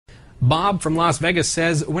Bob from Las Vegas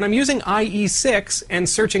says, when I'm using IE6 and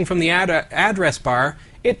searching from the address bar,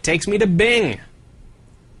 it takes me to Bing.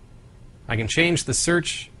 I can change the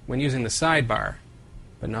search when using the sidebar,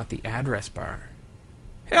 but not the address bar.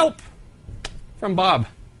 Help! From Bob.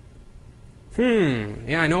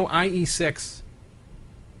 Yeah, I know IE6.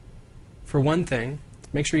 For one thing,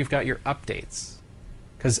 make sure you've got your updates.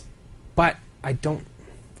 But I don't...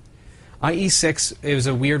 IE6 is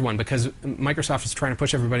a weird one because Microsoft is trying to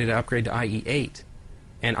push everybody to upgrade to IE8.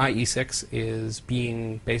 And IE6 is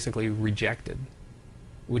being basically rejected,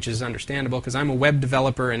 which is understandable because I'm a web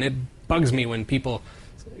developer and it bugs me when people,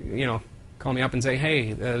 call me up and say,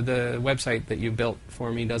 hey, the website that you built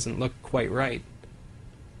for me doesn't look quite right.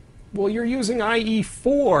 Well, you're using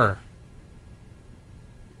IE4.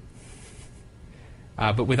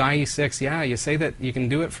 But with IE6, yeah, you say that you can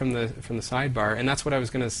do it from the sidebar, and that's what I was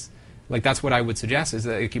going to, that's what I would suggest, is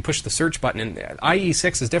that if you push the search button, and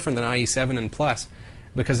IE6 is different than IE7 and Plus,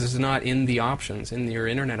 because it's not in the options, in your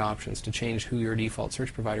internet options, to change who your default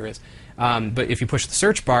search provider is. But if you push the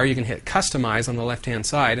search bar, you can hit Customize on the left-hand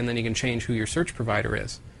side, and then you can change who your search provider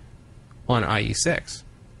is on IE6.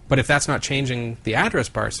 But if that's not changing the address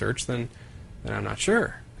bar search, then I'm not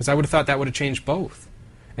sure, because I would have thought that would have changed both.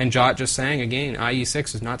 And Jot just saying, again,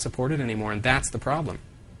 IE6 is not supported anymore, and that's the problem.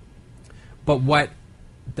 But what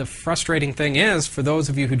the frustrating thing is, for those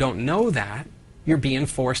of you who don't know that, you're being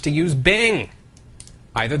forced to use Bing.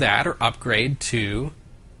 Either that or upgrade to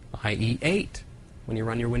IE8 when you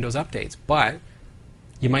run your Windows updates. But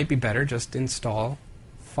you might be better just install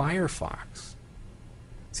Firefox.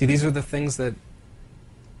 See, these are the things that...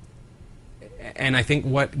 And I think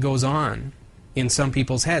what goes on in some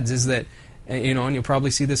people's heads is that, and you'll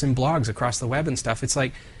probably see this in blogs across the web and stuff, it's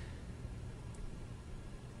like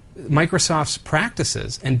Microsoft's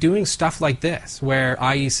practices and doing stuff like this, where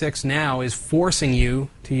IE6 now is forcing you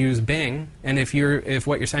to use Bing, and if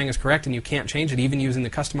what you're saying is correct and you can't change it, even using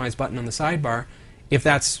the Customize button on the sidebar, if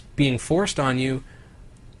that's being forced on you,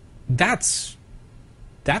 that's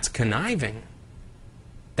conniving.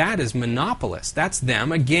 That is monopolist. That's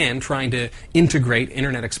them, again, trying to integrate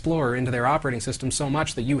Internet Explorer into their operating system so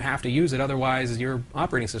much that you have to use it, otherwise your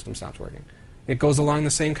operating system stops working. It goes along the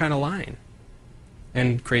same kind of line.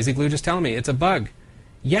 And Crazy Glue just telling me, it's a bug.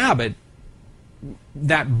 Yeah, but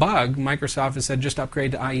that bug, Microsoft has said just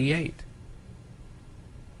upgrade to IE8.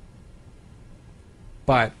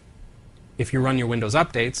 But if you run your Windows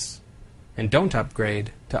updates and don't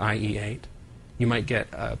upgrade to IE8, you might get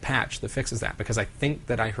a patch that fixes that, because I think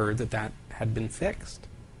that I heard that had been fixed.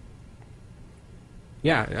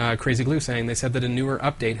 Yeah, Crazy Glue saying they said that a newer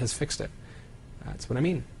update has fixed it. That's what I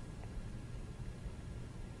mean.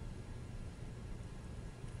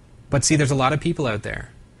 But see, there's a lot of people out there,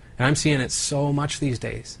 and I'm seeing it so much these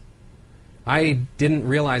days. I didn't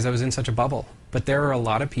realize I was in such a bubble, but there are a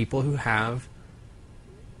lot of people who have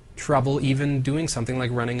trouble even doing something like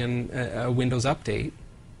running a Windows update.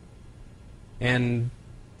 And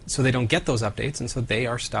so they don't get those updates, and so they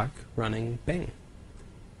are stuck running Bing.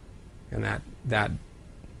 And that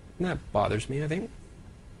bothers me, I think.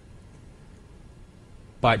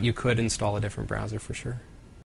 But you could install a different browser for sure.